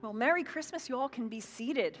Well, Merry Christmas. You all can be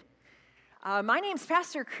seated. My name's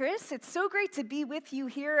Pastor Chris. It's so great to be with you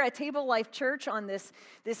here at Table Life Church on this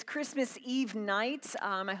Christmas Eve night.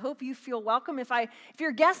 I hope you feel welcome. If you're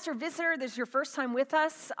a guest or visitor, this is your first time with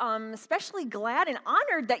us, I'm especially glad and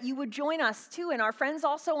honored that you would join us too, and our friends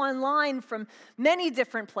also online from many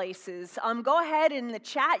different places. Go ahead in the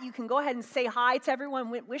chat. You can go ahead and say hi to everyone.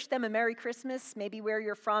 Wish them a Merry Christmas, maybe where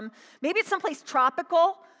you're from. Maybe it's someplace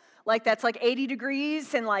tropical. That's like 80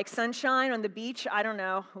 degrees and like sunshine on the beach. I don't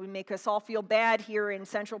know. We make us all feel bad here in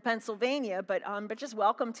central Pennsylvania, but just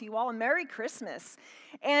welcome to you all and Merry Christmas.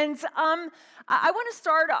 And I want to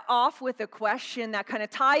start off with a question that kind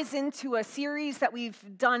of ties into a series that we've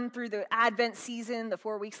done through the Advent season, the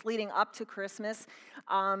 4 weeks leading up to Christmas,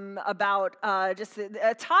 about just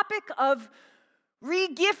a topic of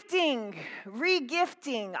regifting.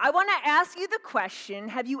 I want to ask you the question,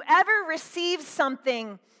 have you ever received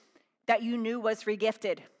something that you knew was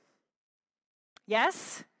regifted?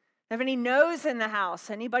 Yes? Have any no's in the house?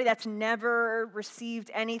 Anybody that's never received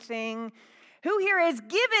anything? Who here has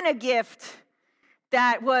given a gift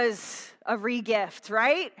that was a regift,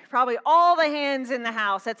 right? Probably all the hands in the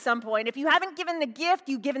house at some point. If you haven't given the gift,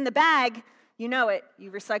 you've given the bag. You know it. You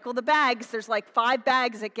recycle the bags. There's like 5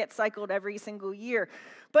 bags that get cycled every single year.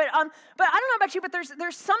 But I don't know about you, but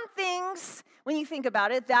there's some things, when you think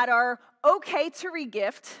about it, that are okay to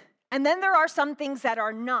regift. And then there are some things that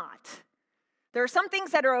are not. There are some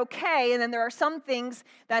things that are okay, and then there are some things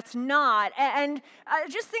that's not. And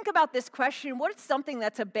just think about this question. What is something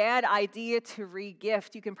that's a bad idea to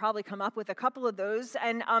regift? You can probably come up with a couple of those.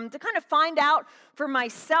 And to kind of find out for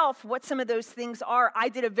myself what some of those things are, I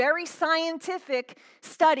did a very scientific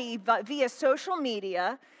study via social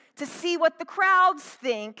media to see what the crowds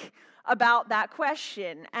think about that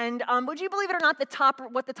question. And would you believe it or not,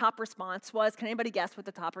 what the top response was? Can anybody guess what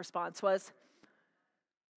the top response was?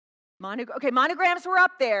 Monograms were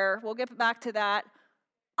up there. We'll get back to that.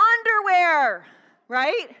 Underwear,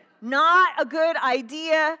 right? Not a good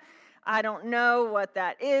idea. I don't know what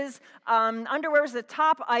that is. Underwear was the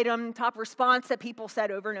top item, top response that people said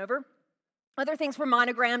over and over. Other things were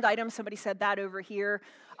monogrammed items. Somebody said that over here.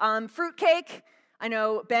 Fruitcake. I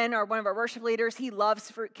know Ben, one of our worship leaders, he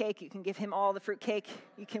loves fruitcake. You can give him all the fruitcake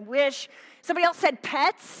you can wish. Somebody else said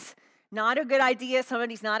pets. Not a good idea.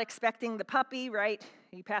 Somebody's not expecting the puppy, right?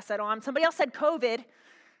 You pass that on. Somebody else said COVID.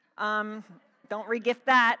 Don't regift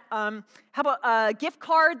that. How about a gift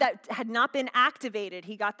card that had not been activated?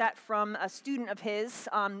 He got that from a student of his.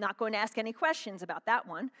 Not going to ask any questions about that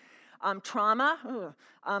one. Trauma.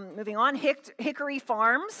 Moving on. Hickory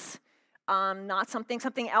Farms. Not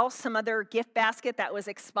something else, some other gift basket that was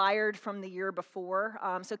expired from the year before.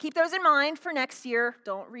 So keep those in mind for next year.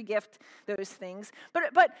 Don't regift those things.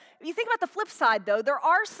 But you think about the flip side, though, there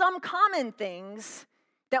are some common things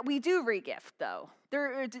that we do regift, though.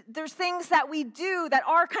 There's things that we do that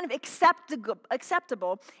are kind of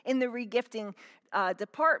acceptable in the regifting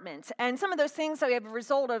department. And some of those things that we have a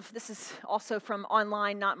result of, this is also from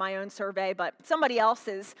online, not my own survey, but somebody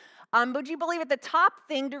else's. Would you believe it? The top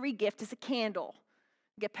thing to regift is a candle.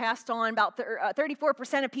 Get passed on. About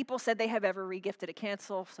 34% of people said they have ever regifted a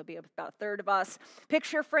candle, so be about a third of us.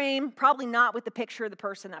 Picture frame, probably not with the picture of the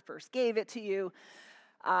person that first gave it to you,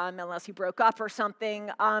 unless you broke up or something.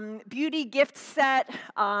 Beauty gift set,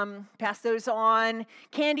 pass those on.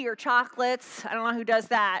 Candy or chocolates, I don't know who does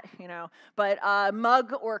that, but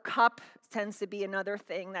mug or cup tends to be another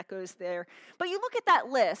thing that goes there. But you look at that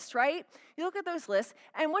list, right? You look at those lists,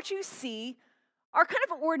 and what you see are kind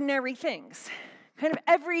of ordinary things, kind of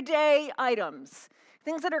everyday items,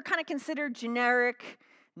 things that are kind of considered generic,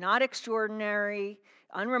 not extraordinary,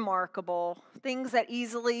 unremarkable, things that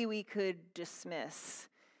easily we could dismiss.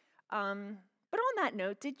 But on that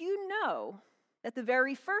note, did you know that the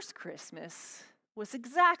very first Christmas was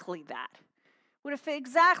exactly that? Would have fit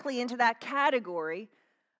exactly into that category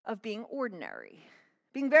of being ordinary.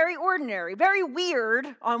 Being very ordinary, very weird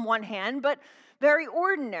on one hand, but very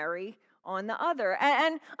ordinary on the other. And I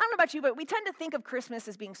don't know about you, but we tend to think of Christmas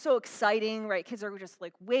as being so exciting, right? Kids are just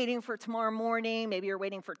like waiting for tomorrow morning. Maybe you're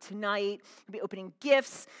waiting for tonight. You'll be opening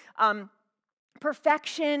gifts.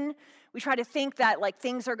 Perfection. We try to think that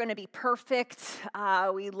things are going to be perfect.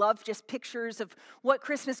 We love just pictures of what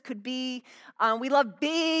Christmas could be. We love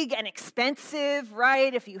big and expensive,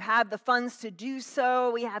 right? If you have the funds to do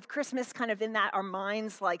so, we have Christmas kind of in our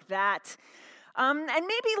minds like that. And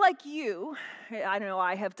maybe like you, I don't know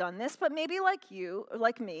I have done this, but maybe like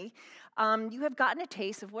me, you have gotten a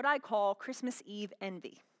taste of what I call Christmas Eve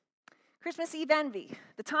envy. Christmas Eve envy,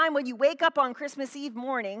 the time when you wake up on Christmas Eve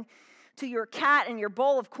morning to your cat and your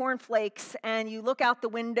bowl of cornflakes, and you look out the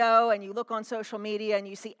window and you look on social media and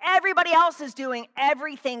you see everybody else is doing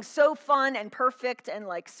everything so fun and perfect and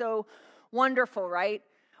like so wonderful, right?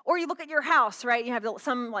 Or you look at your house, right? You have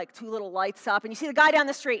some like 2 little lights up, and you see the guy down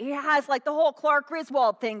the street. He has like the whole Clark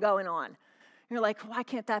Griswold thing going on. You're like, why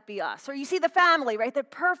can't that be us? Or you see the family, right? The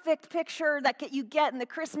perfect picture that you get in the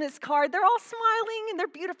Christmas card. They're all smiling and they're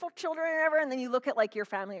beautiful children and whatever. And then you look at like your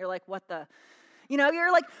family, you're like, what the?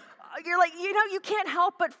 You're like, you can't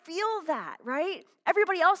help but feel that, right?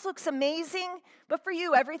 Everybody else looks amazing, but for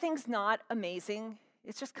you, everything's not amazing.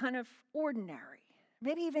 It's just kind of ordinary,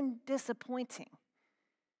 maybe even disappointing.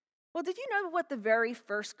 Well, did you know what the very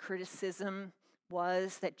first criticism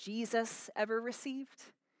was that Jesus ever received?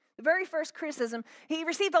 The very first criticism, he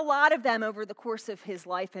received a lot of them over the course of his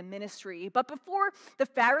life and ministry. But before the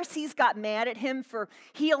Pharisees got mad at him for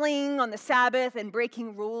healing on the Sabbath and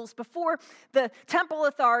breaking rules, before the temple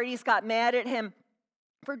authorities got mad at him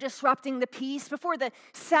for disrupting the peace, before the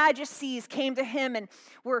Sadducees came to him and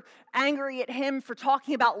were angry at him for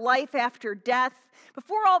talking about life after death,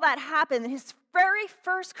 before all that happened, his very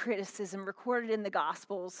first criticism recorded in the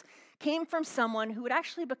Gospels came from someone who would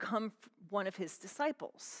actually become one of his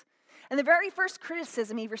disciples. And the very first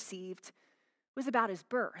criticism he received was about his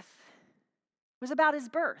birth.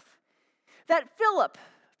 That Philip,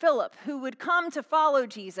 who would come to follow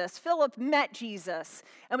Jesus, Philip met Jesus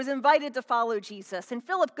and was invited to follow Jesus. And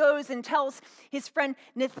Philip goes and tells his friend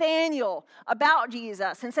Nathanael about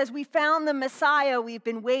Jesus and says, we found the Messiah we've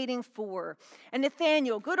been waiting for. And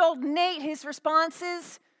Nathanael, good old Nate, his response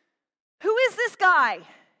is, who is this guy?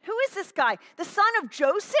 Who is this guy? The son of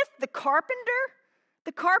Joseph, the carpenter?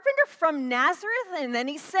 The carpenter from Nazareth? And then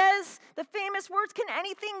he says the famous words, can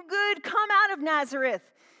anything good come out of Nazareth?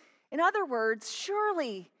 In other words,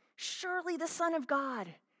 surely the Son of God,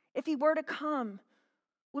 if he were to come,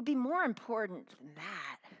 would be more important than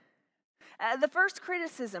that. The first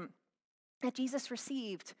criticism that Jesus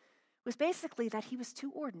received was basically that he was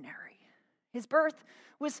too ordinary. His birth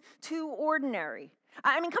was too ordinary.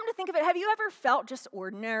 I mean, come to think of it, have you ever felt just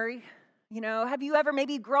ordinary? Have you ever,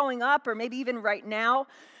 maybe growing up or maybe even right now,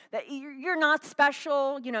 that you're not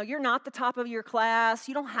special, you're not the top of your class,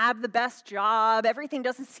 you don't have the best job, everything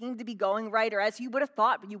doesn't seem to be going right or as you would have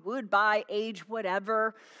thought you would by age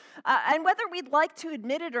whatever. And whether we'd like to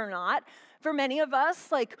admit it or not, for many of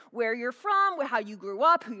us, like where you're from, how you grew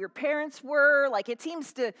up, who your parents were, like it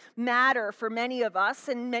seems to matter for many of us,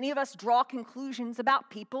 and many of us draw conclusions about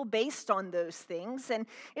people based on those things. And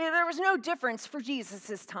there was no difference for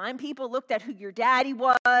Jesus' time. People looked at who your daddy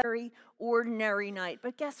was, very ordinary night.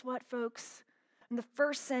 But guess what, folks? In the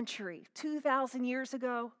first century, 2,000 years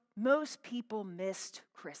ago, most people missed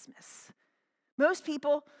Christmas. Most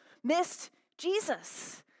people missed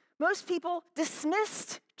Jesus. Most people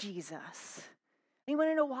dismissed Jesus. And you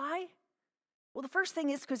want to know why? Well, the first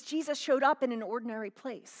thing is because Jesus showed up in an ordinary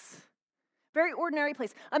place. Very ordinary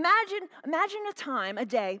place. Imagine a time, a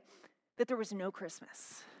day, that there was no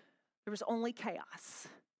Christmas. There was only chaos.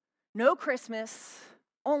 No Christmas,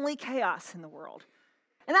 only chaos in the world.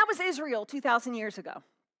 And that was Israel 2,000 years ago.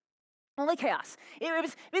 Only chaos. It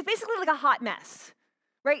was basically like a hot mess,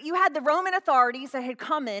 right? You had the Roman authorities that had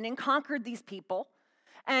come in and conquered these people,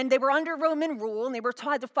 and they were under Roman rule, and they were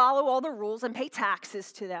taught to follow all the rules and pay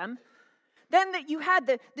taxes to them. Then you had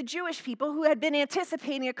the Jewish people who had been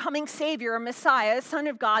anticipating a coming Savior, a Messiah, a Son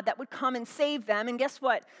of God that would come and save them. And guess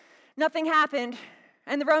what? Nothing happened.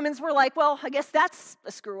 And the Romans were like, well, I guess that's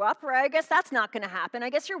a screw up, right? I guess that's not going to happen.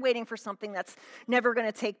 I guess you're waiting for something that's never going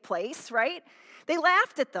to take place, right? They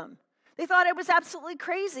laughed at them. They thought it was absolutely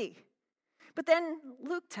crazy. But then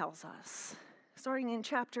Luke tells us, starting in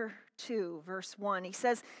chapter 2, verse 1, he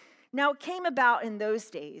says, now it came about in those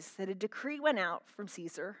days that a decree went out from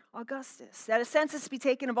Caesar Augustus, that a census be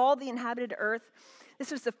taken of all the inhabited earth. This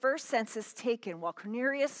was the first census taken while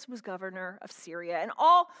Quirinius was governor of Syria, and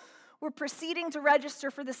all were proceeding to register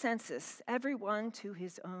for the census, everyone to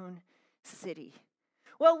his own city.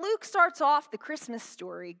 Well, Luke starts off the Christmas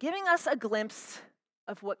story giving us a glimpse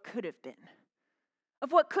of what could have been,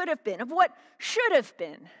 of what could have been, of what should have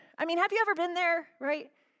been. I mean, have you ever been there, right?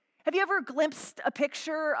 Have you ever glimpsed a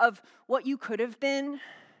picture of what you could have been,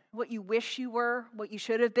 what you wish you were, what you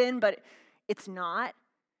should have been, but it's not?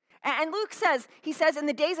 And Luke says, he says, in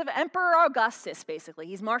the days of Emperor Augustus, basically,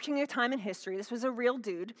 he's marching a time in history. This was a real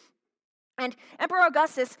dude. And Emperor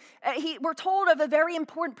Augustus, we're told of a very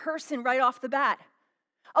important person right off the bat,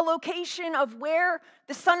 a location of where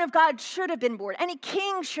the Son of God should have been born. Any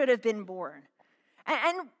king should have been born.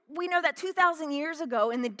 And we know that 2,000 years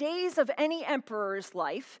ago, in the days of any emperor's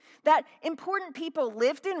life, that important people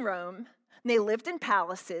lived in Rome, and they lived in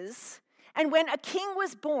palaces. And when a king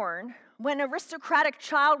was born, when an aristocratic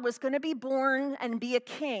child was going to be born and be a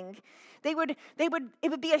king, it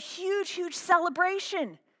would be a huge, huge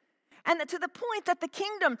celebration. And to the point that the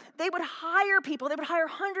kingdom, they would hire people. They would hire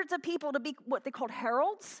hundreds of people to be what they called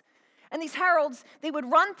heralds. And these heralds, they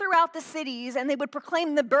would run throughout the cities and they would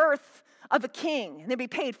proclaim the birth of a king. And they'd be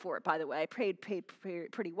paid for it, by the way, paid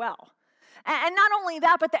pretty well. And not only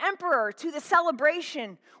that, but the emperor, to the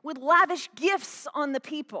celebration, would lavish gifts on the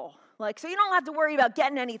people. Like, so you don't have to worry about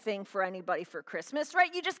getting anything for anybody for Christmas,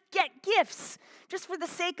 right? You just get gifts just for the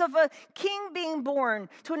sake of a king being born,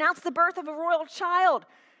 to announce the birth of a royal child.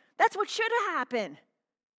 That's what should have happened.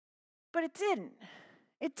 But it didn't.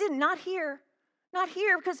 It did not here. Not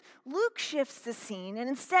here, because Luke shifts the scene and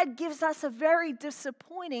instead gives us a very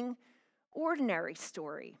disappointing, ordinary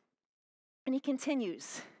story. And he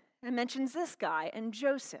continues and mentions this guy and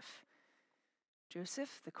Joseph.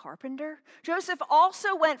 Joseph, the carpenter. Joseph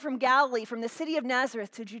also went from Galilee, from the city of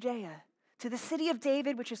Nazareth to Judea, to the city of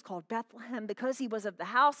David, which is called Bethlehem, because he was of the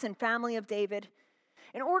house and family of David,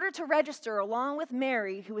 in order to register along with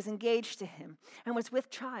Mary, who was engaged to him and was with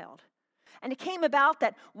child. And it came about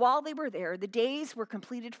that while they were there, the days were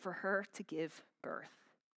completed for her to give birth.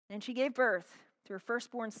 And she gave birth to her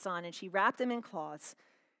firstborn son, and she wrapped him in cloths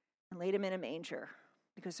and laid him in a manger,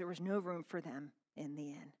 because there was no room for them in the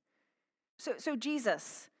inn. So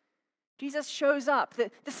Jesus shows up.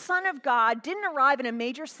 The Son of God didn't arrive in a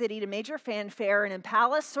major city to major fanfare in a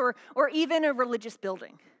palace or even a religious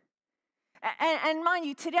building. And mind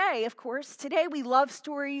you, today, of course, today we love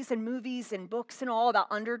stories and movies and books and all about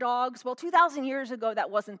underdogs. Well, 2,000 years ago, that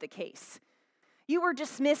wasn't the case. You were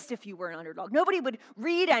dismissed if you were an underdog. Nobody would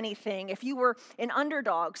read anything if you were an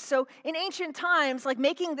underdog. So in ancient times, like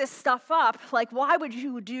making this stuff up, like why would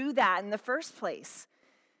you do that in the first place?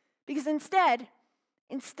 Because instead,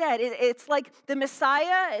 it's like the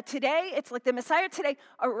Messiah today,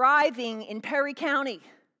 arriving in Perry County.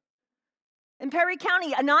 In Perry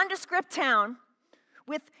County, a nondescript town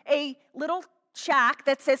with a little shack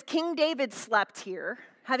that says King David slept here,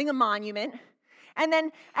 having a monument,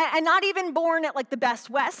 and not even born at like the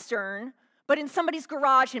Best Western, but in somebody's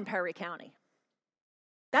garage in Perry County.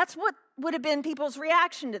 That's what would have been people's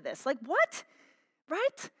reaction to this. Like, what?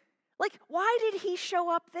 Right? Like, why did he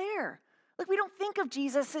show up there? Like, we don't think of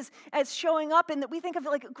Jesus as showing up in that. We think of it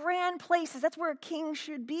like grand places. That's where a king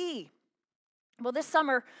should be. Well, this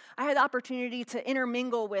summer, I had the opportunity to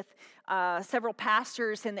intermingle with several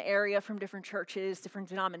pastors in the area from different churches, different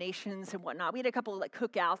denominations and whatnot. We had a couple of like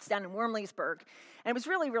cookouts down in Wormleysburg, and it was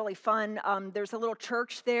really, really fun. There's a little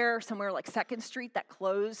church there somewhere like 2nd Street that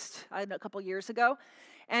closed a couple years ago.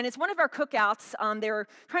 And it's one of our cookouts. They were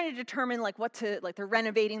trying to determine they're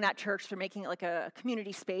renovating that church. They're making it like a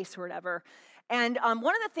community space or whatever. And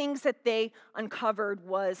one of the things that they uncovered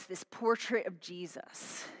was this portrait of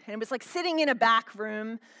Jesus. And it was like sitting in a back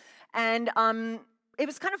room. And it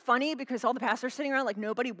was kind of funny because all the pastors sitting around, like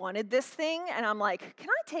nobody wanted this thing. And I'm like, can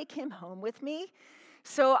I take him home with me?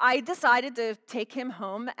 So I decided to take him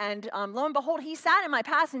home. And lo and behold, he sat in my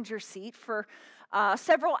passenger seat for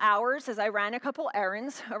several hours as I ran a couple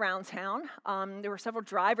errands around town. There were several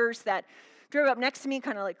drivers that drove up next to me,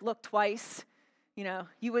 kind of like looked twice. You know,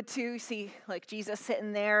 you would too see like Jesus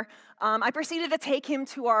sitting there. I proceeded to take him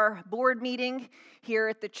to our board meeting here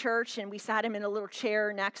at the church, and we sat him in a little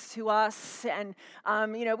chair next to us. And,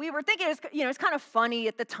 we were thinking it's kind of funny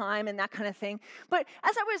at the time and that kind of thing. But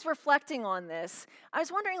as I was reflecting on this, I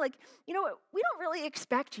was wondering, like, we don't really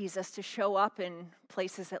expect Jesus to show up in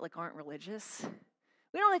places that like aren't religious.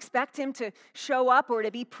 We don't expect him to show up or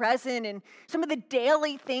to be present in some of the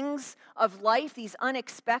daily things of life, these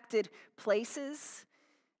unexpected places.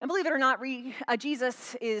 And believe it or not,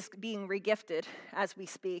 Jesus is being regifted as we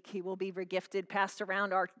speak. He will be regifted, passed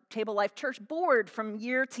around our Table Life Church board from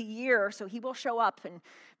year to year. So he will show up in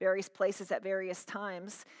various places at various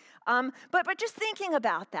times. But just thinking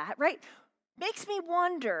about that, right, makes me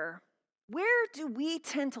wonder, where do we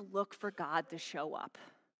tend to look for God to show up?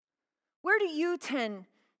 Where do you tend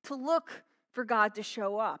to look for God to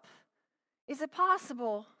show up? Is it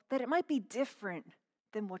possible that it might be different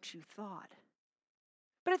than what you thought?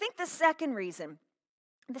 But I think the second reason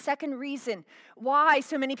why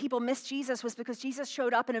so many people miss Jesus was because Jesus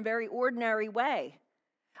showed up in a very ordinary way.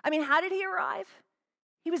 I mean, how did he arrive?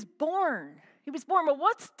 He was born. Well,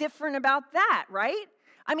 what's different about that, right?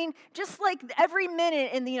 I mean, just like every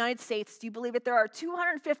minute in the United States, do you believe it? There are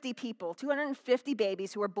 250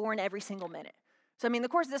 babies who are born every single minute. So, I mean, the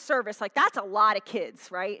course of the service, like, that's a lot of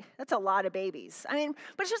kids, right? That's a lot of babies. I mean,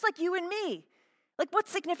 but it's just like you and me. Like,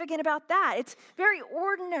 what's significant about that? It's very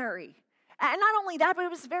ordinary. And not only that, but it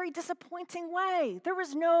was a very disappointing way. There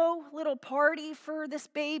was no little party for this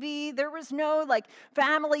baby. There was no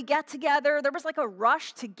family get together. There was a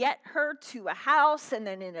rush to get her to a house and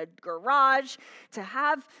then in a garage to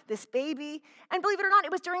have this baby. And believe it or not,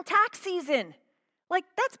 it was during tax season.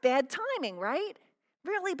 That's bad timing, right?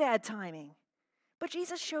 Really bad timing. But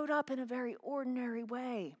Jesus showed up in a very ordinary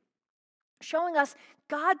way, showing us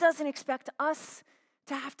God doesn't expect us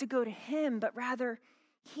to have to go to him, but rather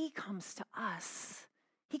he comes to us.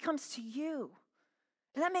 He comes to you.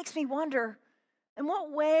 And that makes me wonder, in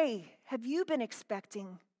what way have you been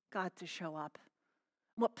expecting God to show up?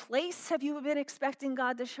 What place have you been expecting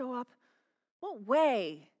God to show up? What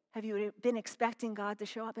way have you been expecting God to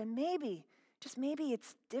show up? And maybe, just maybe,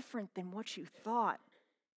 it's different than what you thought.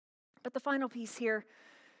 But the final piece here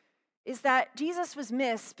is that Jesus was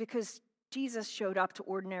missed because Jesus showed up to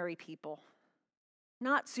ordinary people.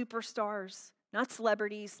 Not superstars, not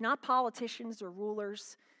celebrities, not politicians or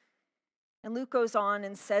rulers. And Luke goes on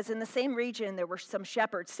and says, in the same region there were some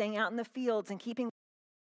shepherds staying out in the fields and keeping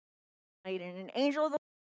night, and an angel of the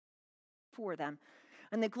Lord for them.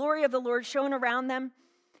 And the glory of the Lord shone around them,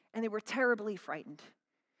 and they were terribly frightened.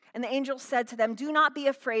 And the angel said to them, "Do not be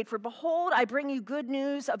afraid, for behold, I bring you good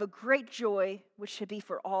news of a great joy, which should be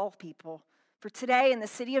for all people. For today in the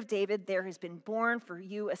city of David there has been born for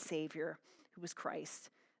you a Savior, who is Christ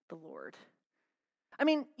the Lord." I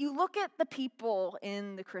mean, you look at the people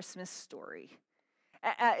in the Christmas story.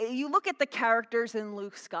 You look at the characters in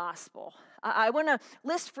Luke's gospel. I want to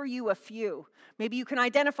list for you a few. Maybe you can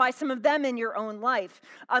identify some of them in your own life.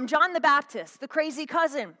 John the Baptist, the crazy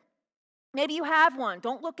cousin. Maybe you have one.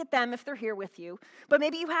 Don't look at them if they're here with you, but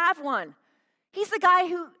maybe you have one. He's the guy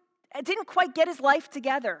who didn't quite get his life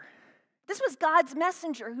together. This was God's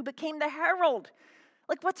messenger who became the herald.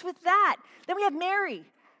 What's with that? Then we have Mary.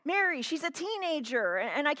 Mary, she's a teenager,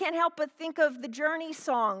 and I can't help but think of the Journey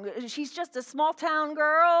song. She's just a small town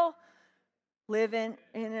girl living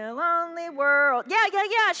in a lonely world.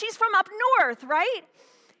 Yeah. She's from up north, right?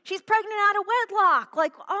 She's pregnant out of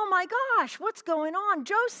wedlock. Oh my gosh, what's going on?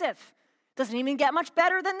 Joseph doesn't even get much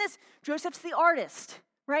better than this. Joseph's the artist,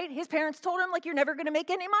 right? His parents told him, you're never going to make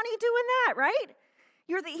any money doing that, right?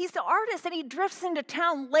 He's the artist, and he drifts into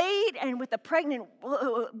town late and with a pregnant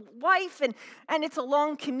wife, and it's a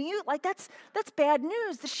long commute. That's bad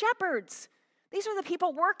news. The shepherds, these are the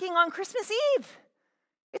people working on Christmas Eve.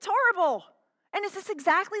 It's horrible. And is this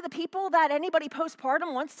exactly the people that anybody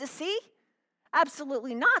postpartum wants to see?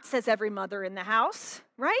 Absolutely not, says every mother in the house,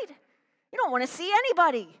 right? You don't want to see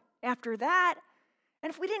anybody after that. And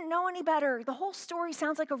if we didn't know any better, the whole story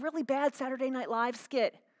sounds like a really bad Saturday Night Live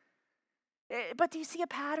skit. But do you see a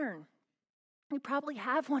pattern? You probably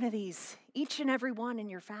have one of these, each and every one in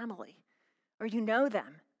your family, or you know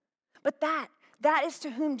them. But that is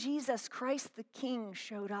to whom Jesus Christ the King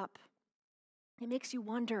showed up. It makes you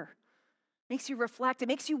wonder, makes you reflect. It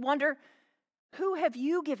makes you wonder, who have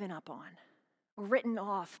you given up on or written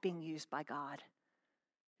off being used by God?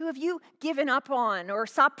 Who have you given up on or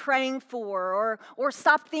stopped praying for or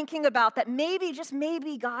stopped thinking about that maybe, just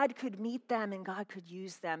maybe, God could meet them and God could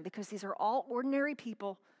use them? Because these are all ordinary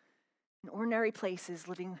people in ordinary places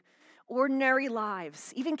living ordinary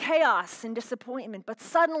lives, even chaos and disappointment. But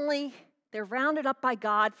suddenly they're rounded up by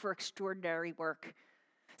God for extraordinary work.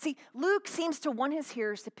 See, Luke seems to want his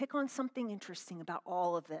hearers to pick on something interesting about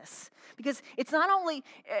all of this. Because it's not only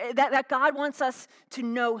that God wants us to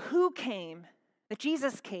know who came, that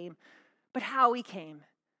Jesus came, but how he came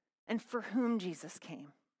and for whom Jesus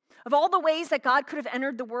came. Of all the ways that God could have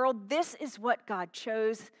entered the world, this is what God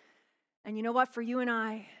chose. And you know what? For you and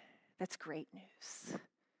I, that's great news.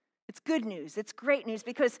 It's good news. It's great news,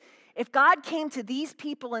 because if God came to these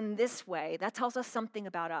people in this way, that tells us something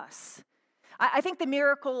about us. I think the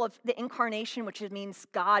miracle of the incarnation, which means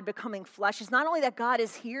God becoming flesh, is not only that God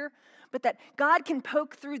is here, but that God can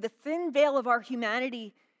poke through the thin veil of our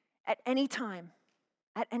humanity at any time,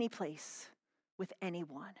 at any place, with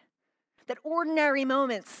anyone. That ordinary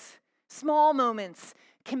moments, small moments,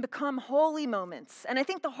 can become holy moments. And I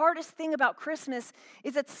think the hardest thing about Christmas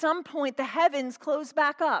is at some point the heavens close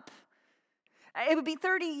back up. It would be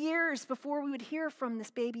 30 years before we would hear from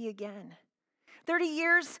this baby again. 30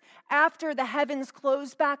 years after the heavens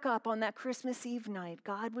closed back up on that Christmas Eve night,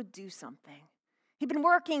 God would do something. He'd been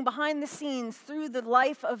working behind the scenes through the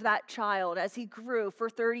life of that child as he grew for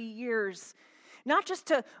 30 years. Not just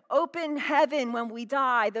to open heaven when we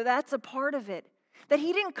die, though that's a part of it. That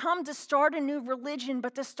he didn't come to start a new religion,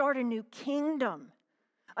 but to start a new kingdom,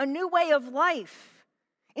 a new way of life,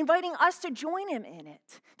 inviting us to join him in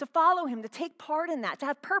it, to follow him, to take part in that, to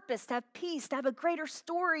have purpose, to have peace, to have a greater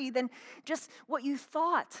story than just what you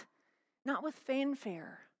thought. not with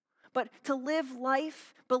fanfare, but to live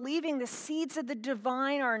life believing the seeds of the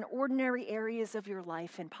divine are in ordinary areas of your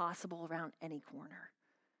life and possible around any corner.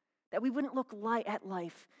 That we wouldn't look at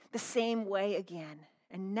life the same way again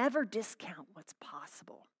and never discount what's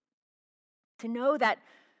possible. To know that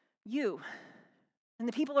you and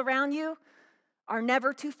the people around you are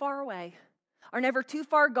never too far away, are never too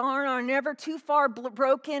far gone, are never too far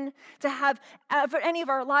broken to have any of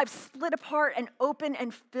our lives split apart and open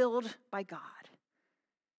and filled by God.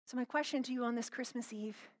 So my question to you on this Christmas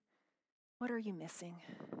Eve, what are you missing?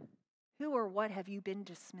 Who or what have you been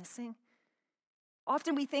dismissing?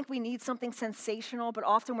 Often we think we need something sensational, but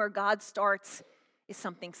often where God starts is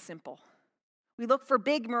something simple. We look for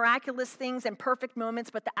big, miraculous things and perfect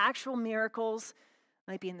moments, but the actual miracles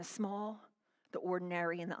might be in the small, the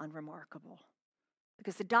ordinary, and the unremarkable.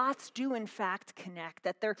 Because the dots do, in fact, connect,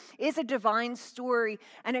 that there is a divine story.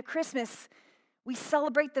 And at Christmas, we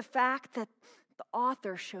celebrate the fact that the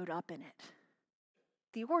author showed up in it.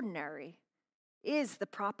 The ordinary is the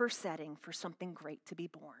proper setting for something great to be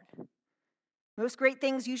born. Most great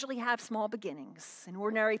things usually have small beginnings in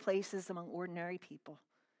ordinary places among ordinary people.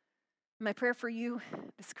 My prayer for you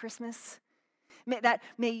this Christmas,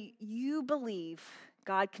 may you believe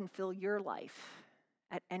God can fill your life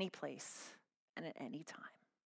at any place and at any time.